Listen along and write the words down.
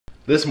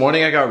This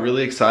morning I got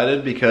really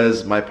excited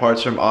because my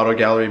parts from Auto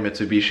Gallery,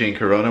 Mitsubishi, and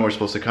Corona were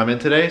supposed to come in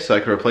today so I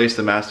could replace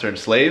the master and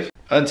slave.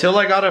 Until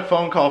I got a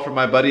phone call from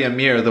my buddy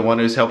Amir, the one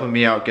who's helping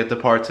me out get the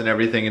parts and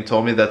everything, and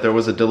told me that there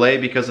was a delay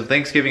because of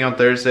Thanksgiving on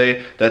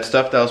Thursday. That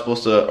stuff that was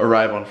supposed to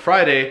arrive on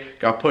Friday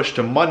got pushed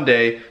to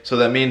Monday, so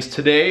that means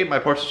today my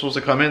parts are supposed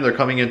to come in. They're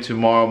coming in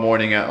tomorrow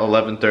morning at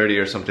 11:30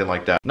 or something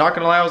like that. Not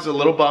gonna lie, I was a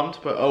little bummed,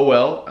 but oh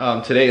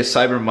well. Today is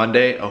Cyber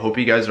Monday. I hope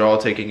you guys are all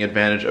taking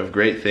advantage of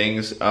great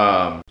things.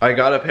 I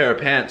got a pair of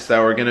pants that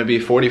were gonna be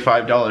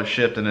 $45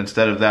 shipped, and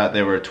instead of that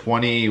they were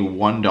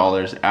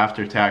 $21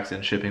 after tax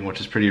and shipping, which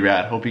is pretty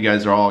rad. Hope you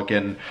guys are all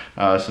getting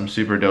some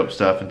super dope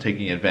stuff and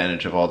taking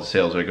advantage of all the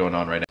sales that are going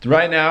on right now.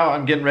 Right now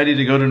I'm getting ready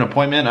to go to an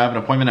appointment. I have an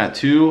appointment at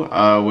 2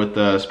 with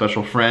a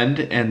special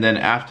friend, and then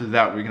after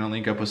that we're gonna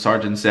link up with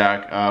Sergeant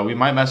Zach. We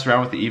might mess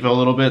around with the Evo a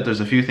little bit.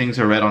 There's a few things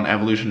I read on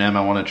Evolution M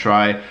I want to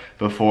try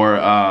before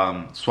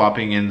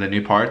swapping in the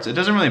new parts. It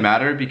doesn't really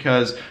matter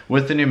because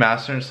with the new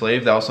master and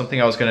slave, that was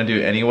something I was going to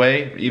do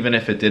anyway, even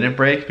if it didn't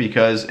break,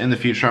 because in the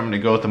future I'm going to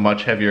go with a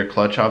much heavier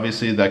clutch,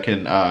 obviously, that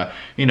can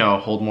you know,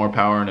 hold more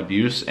power and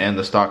abuse, and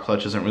the stock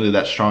clutch isn't really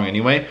that strong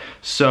anyway.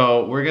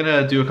 So we're going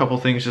to do a couple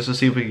things just to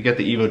see if we can get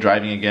the Evo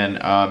driving again,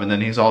 and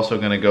then he's also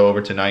going to go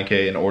over to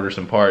 9K and order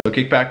some parts. So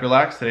kick back,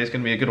 relax, today's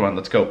going to be a good one.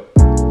 Let's go.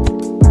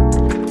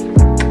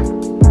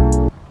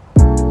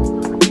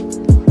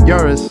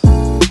 Yaris.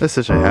 That's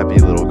such a happy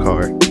little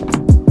car.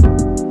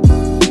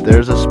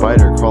 There's a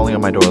spider crawling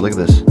on my door. Look at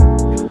this.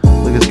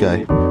 Look at this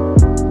guy.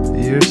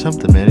 Here's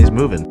something, man. He's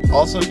moving.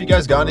 Also, if you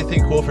guys got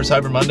anything cool for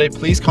Cyber Monday,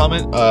 please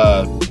comment.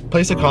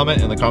 Place a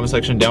comment in the comment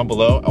section down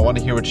below. I want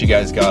to hear what you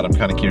guys got. I'm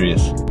kind of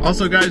curious.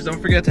 Also, guys, don't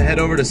forget to head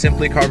over to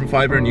Simply Carbon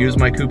Fiber and use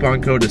my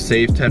coupon code to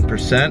save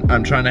 10%.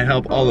 I'm trying to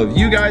help all of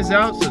you guys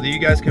out so that you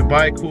guys can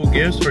buy cool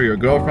gifts for your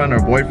girlfriend or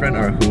boyfriend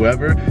or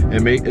whoever,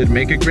 and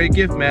make a great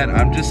gift, man.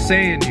 I'm just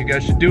saying, you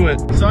guys should do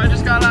it. So I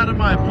just got out of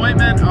my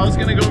appointment. I was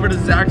gonna go over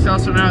to Zach's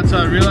house or not, so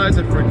I realized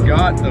I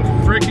forgot the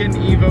freaking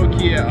Evo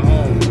key at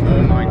home.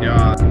 Oh my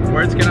god.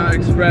 Words cannot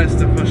express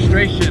the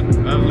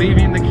frustration of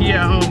leaving the key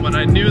at home when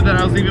I knew that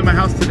I was leaving my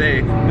house today,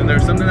 and there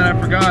was something that I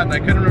forgot and I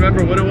couldn't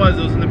remember what it was.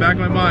 It was in the back of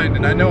my mind,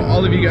 and I know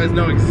all of you guys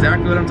know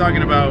exactly what I'm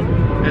talking about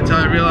until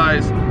I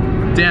realized,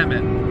 damn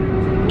it,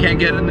 can't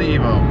get in the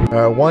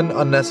Evo. One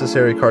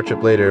unnecessary car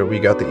trip later, we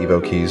got the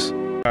Evo keys.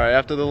 Alright,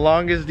 after the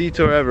longest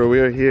detour ever, we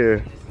are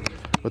here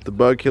with the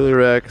Bug Killer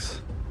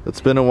Rex.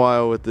 It's been a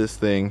while with this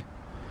thing.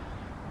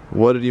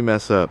 What did you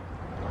mess up?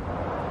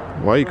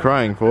 Why are you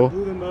crying, fool? I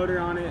blew the motor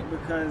on it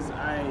because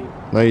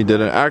No, you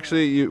didn't.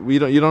 Actually, you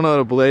don't know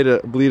how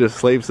to bleed a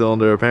slave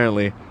cylinder,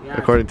 apparently, yeah,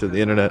 according to the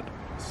internet.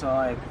 So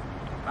like,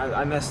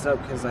 I messed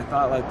up because I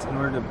thought like in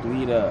order to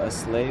bleed a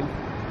slave,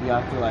 you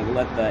have to like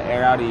let the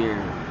air out of your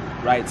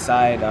right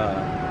side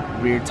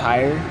rear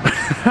tire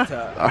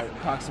to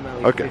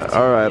approximately. Okay.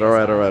 All right.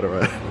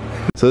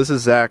 So this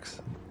is Zach's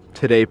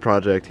today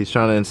project. He's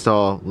trying to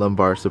install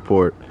lumbar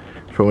support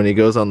for when he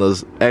goes on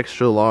those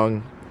extra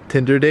long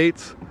Tinder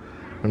dates.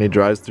 When he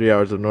drives 3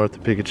 hours up north to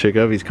pick a chick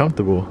up, he's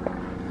comfortable.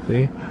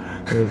 See?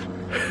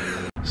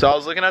 So I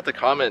was looking at the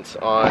comments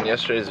on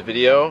yesterday's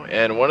video,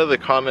 and one of the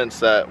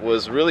comments that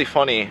was really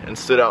funny and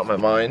stood out in my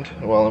mind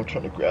while I'm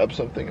trying to grab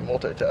something and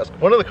multitask.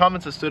 One of the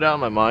comments that stood out in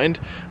my mind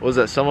was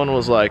that someone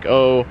was like,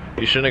 oh,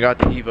 you shouldn't have got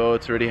the Evo,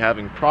 it's already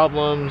having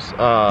problems,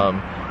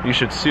 you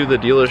should sue the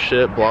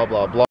dealership, blah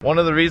blah blah. One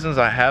of the reasons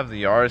I have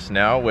the Yaris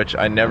now, which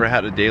I never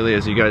had a daily,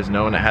 as you guys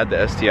know, and I had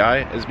the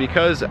STI, is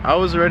because I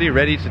was already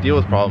ready to deal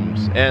with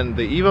problems. And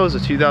the Evo is a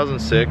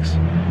 2006,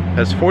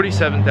 has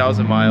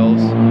 47,000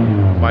 miles.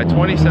 My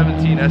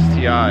 2017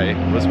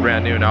 STI was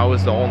brand new and I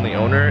was the only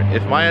owner.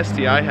 If my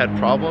STI had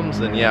problems,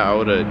 then yeah, I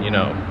would've, you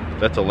know,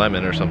 that's a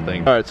lemon or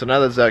something. Alright, so now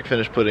that Zach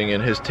finished putting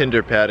in his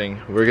Tinder padding,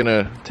 we're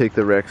gonna take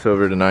the Rex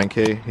over to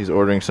 9K. He's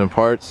ordering some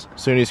parts.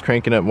 Soon he's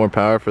cranking up more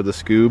power for the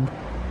Scoob,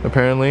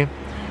 apparently.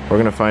 We're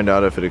gonna find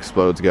out if it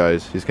explodes,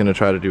 guys. He's gonna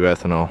try to do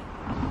ethanol.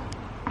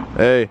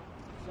 Hey.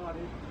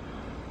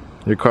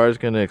 Your car's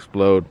gonna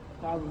explode.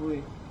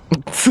 Probably.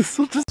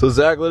 So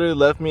Zach literally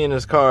left me in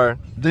his car,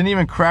 didn't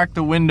even crack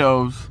the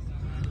windows.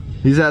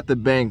 He's at the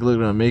bank, look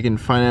at him, making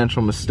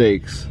financial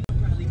mistakes.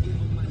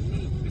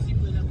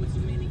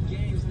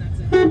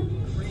 You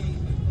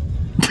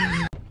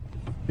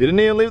didn't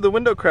even leave the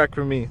window crack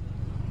for me.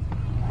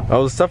 I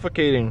was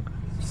suffocating.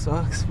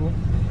 Sucks, man.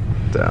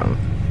 Down.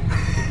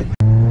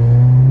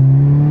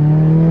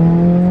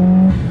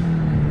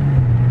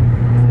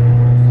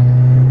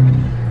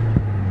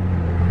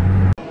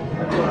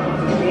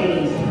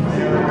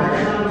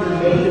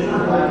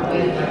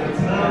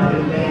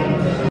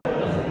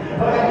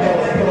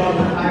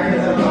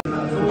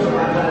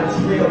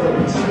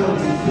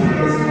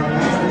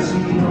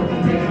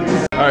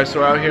 Alright, so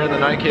we're out here in the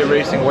 9K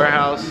Racing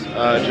warehouse.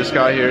 Just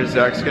got here.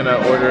 Zach's gonna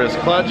order his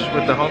clutch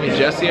with the homie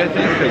Jesse, I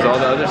think, because all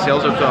the other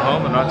sales reps are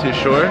home. I'm not too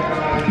sure.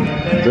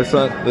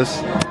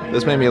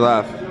 This made me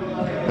laugh.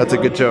 That's a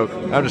good joke.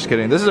 I'm just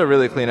kidding. This is a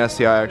really clean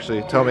STI,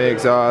 actually. Tomei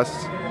exhaust,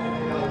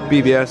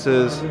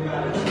 BBS's,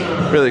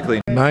 really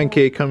clean.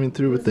 9K coming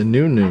through with the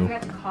new.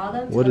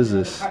 What is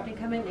this?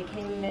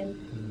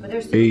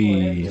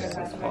 Hey.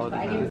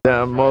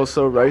 Damn, Mo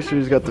so Ricer,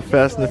 he's got the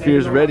Fast and the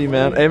Furious ready,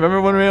 man. Hey,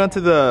 remember when we went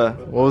to the,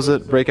 what was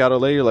it, Breakout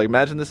LA? You're like,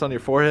 imagine this on your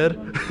forehead.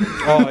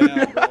 Oh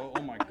yeah, bro.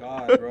 Oh my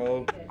god,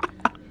 bro.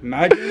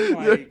 Imagine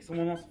like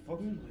someone else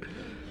fucking.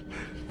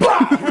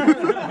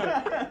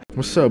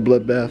 What's up,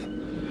 Bloodbath?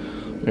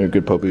 You're a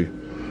good puppy.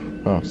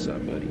 Oh. What's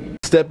up, buddy?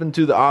 Step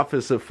into the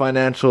office of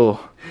financial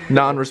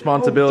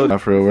non-responsibility.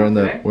 For real,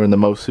 we're in the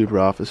Mo Super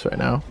office right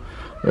now.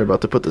 We're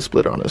about to put the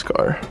splitter on his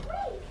car.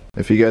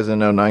 If you guys didn't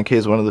know, 9K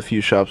is one of the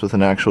few shops with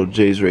an actual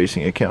Jay's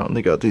Racing account.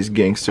 They got these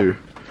gangster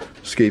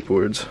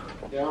skateboards.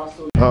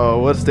 Oh,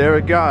 what's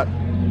Derek got?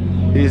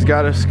 He's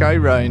got a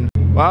Skyride.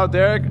 Wow,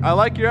 Derek, I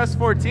like your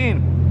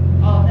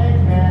S14. Oh,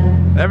 thanks,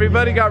 man.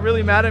 Everybody got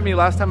really mad at me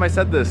last time I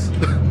said this.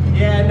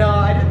 Yeah, no,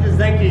 I did the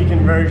Zenki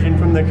conversion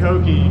from the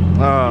Koki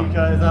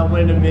because I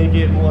wanted to make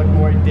it look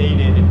more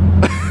dated.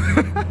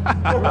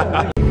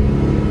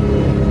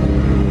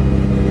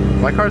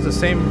 My car's the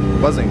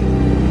same buzzing.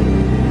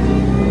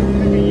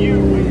 Could be you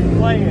when you're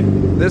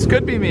playing. This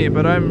could be me,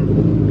 but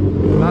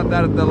I'm not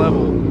that at the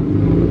level.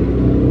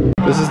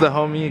 This is the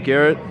homie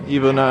Garrett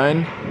Evo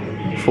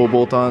 9, full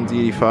bolt-ons,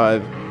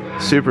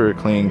 E85, super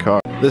clean car.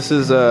 This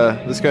is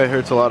this guy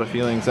hurts a lot of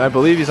feelings. I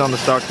believe he's on the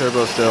stock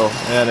turbo still,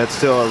 and it's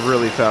still a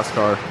really fast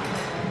car.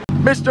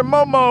 Mr.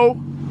 Momo,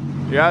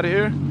 you out of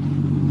here?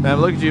 Man,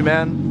 look at you,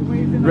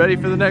 man. Ready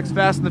for the next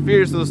Fast and the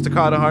Furious, those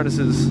Takata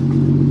harnesses.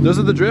 Those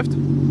are the drift?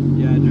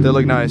 Yeah, they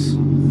look nice.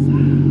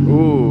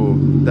 Ooh,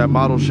 that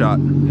model shot.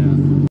 Yeah.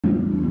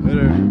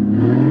 Later.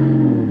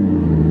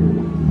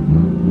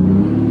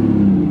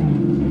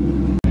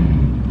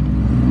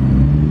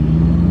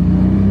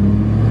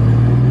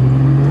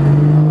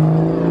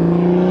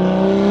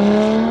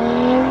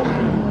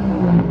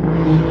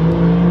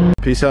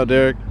 Peace out,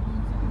 Derek.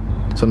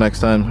 Till next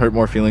time, hurt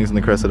more feelings in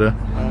the Cressida.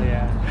 Oh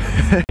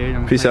yeah.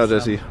 Dude, Peace out,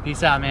 Jesse.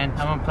 Peace out, man.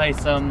 I'm gonna play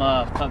some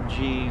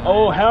PUBG.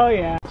 Oh, hell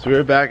yeah. So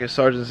we're back at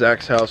Sergeant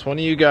Zach's house. One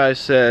of you guys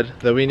said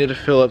that we need to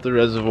fill up the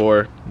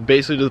reservoir,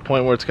 basically to the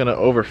point where it's gonna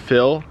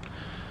overfill,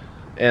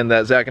 and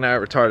that Zach and I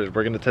are retarded.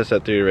 We're gonna test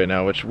that theory right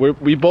now, which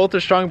we both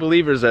are strong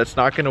believers that it's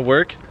not gonna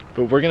work,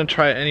 but we're gonna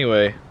try it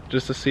anyway,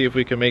 just to see if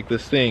we can make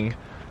this thing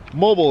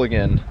mobile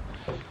again.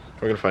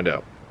 We're gonna find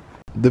out.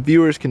 The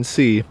viewers can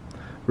see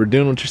we're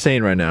doing what you're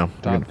saying right now.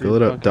 We're gonna fill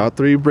it up. Dot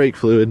 3 brake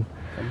fluid.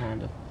 From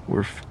Honda.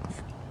 We're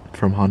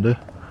from Honda?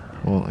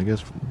 Well, I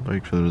guess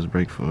brake fluid is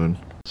brake fluid.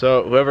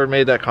 So whoever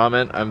made that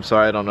comment, I'm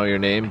sorry I don't know your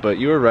name, but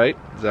you were right.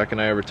 Zach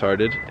and I are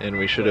retarded, and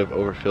we should have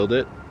overfilled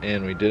it,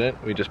 and we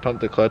didn't. We just pumped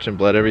the clutch and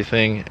bled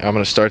everything. I'm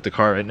gonna start the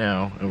car right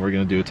now, and we're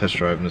gonna do a test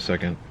drive in a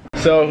second.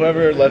 So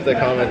whoever left that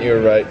comment, you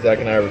were right. Zach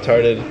and I are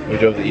retarded. We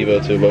drove the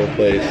Evo to a low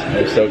place.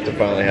 I'm stoked to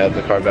finally have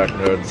the car back on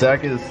the road.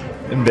 Zach is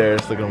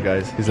embarrassed. Look at him,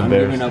 guys. He's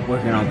embarrassed. I'm giving up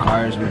working on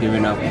cars. We're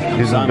giving up.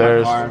 He's selling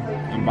embarrassed. My car.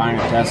 I'm buying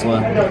a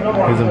Tesla.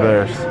 He's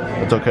embarrassed.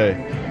 It's okay.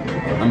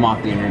 I'm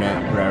off the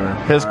internet forever.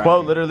 His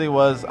quote literally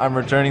was, "I'm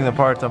returning the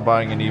parts, I'm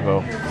buying an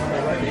Evo."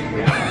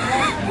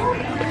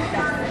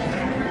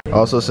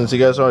 Also, since you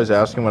guys are always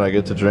asking when I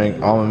get to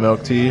drink almond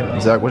milk tea,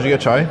 Zach, what'd you get,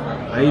 chai?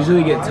 I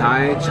usually get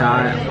Thai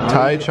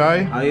chai.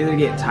 Chai? I'll either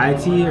get Thai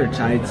tea or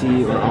chai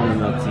tea or almond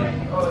milk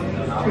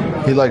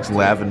tea. He likes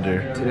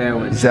lavender. Today I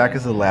went. Zach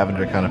is a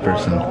lavender kind of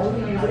person.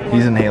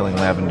 He's inhaling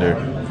lavender.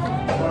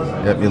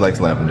 Yep, he likes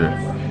lavender.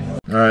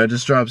 Alright, I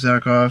just dropped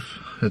Zach off.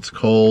 It's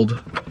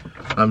cold.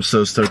 I'm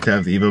so stoked to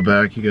have the Evo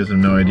back. You guys have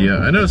no idea.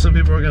 I know some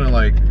people are gonna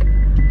like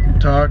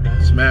talk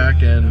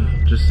smack and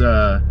just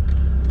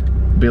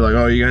be like,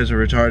 oh, you guys are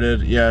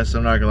retarded. Yes,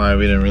 I'm not gonna lie,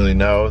 we didn't really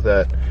know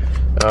that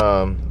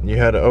you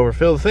had to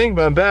overfill the thing,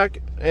 but I'm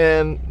back,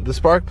 and the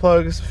spark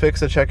plugs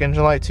fix the check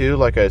engine light too,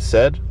 like I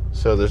said.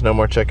 So there's no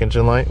more check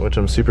engine light, which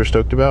I'm super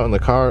stoked about, and the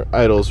car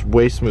idles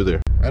way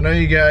smoother. I know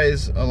you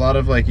guys, a lot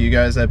of like you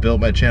guys that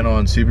built my channel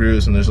on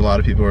Subarus, and there's a lot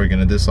of people who are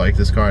gonna dislike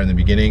this car in the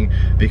beginning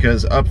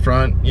because up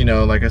front, you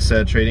know, like I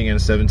said, trading in a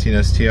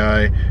 17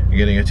 STI, you're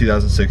getting a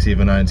 2006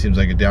 Evo 9 seems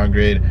like a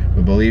downgrade,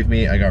 but believe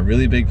me, I got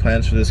really big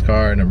plans for this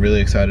car, and I'm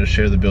really excited to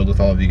share the build with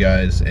all of you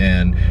guys,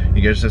 and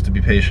you guys just have to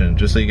be patient.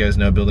 Just so you guys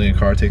know, building a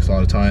car takes a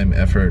lot of time,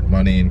 effort,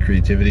 money, and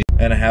creativity,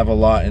 and I have a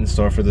lot in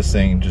store for this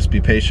thing. Just be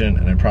patient,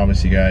 and I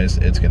promise you guys,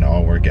 it's gonna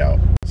all work out.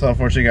 So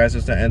unfortunately, guys,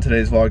 that's the end of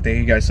today's vlog. Thank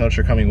you guys so much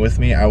for coming with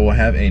me. I will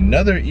have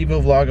another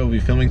Evo vlog I'll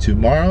be filming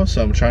tomorrow,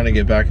 so I'm trying to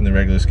get back in the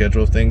regular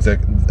schedule of things. That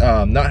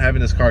not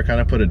having this car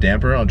kind of put a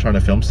damper on trying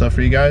to film stuff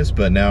for you guys,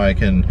 but now I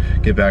can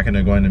get back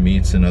into going to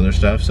meets and other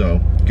stuff, so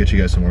get you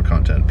guys some more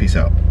content. Peace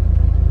out.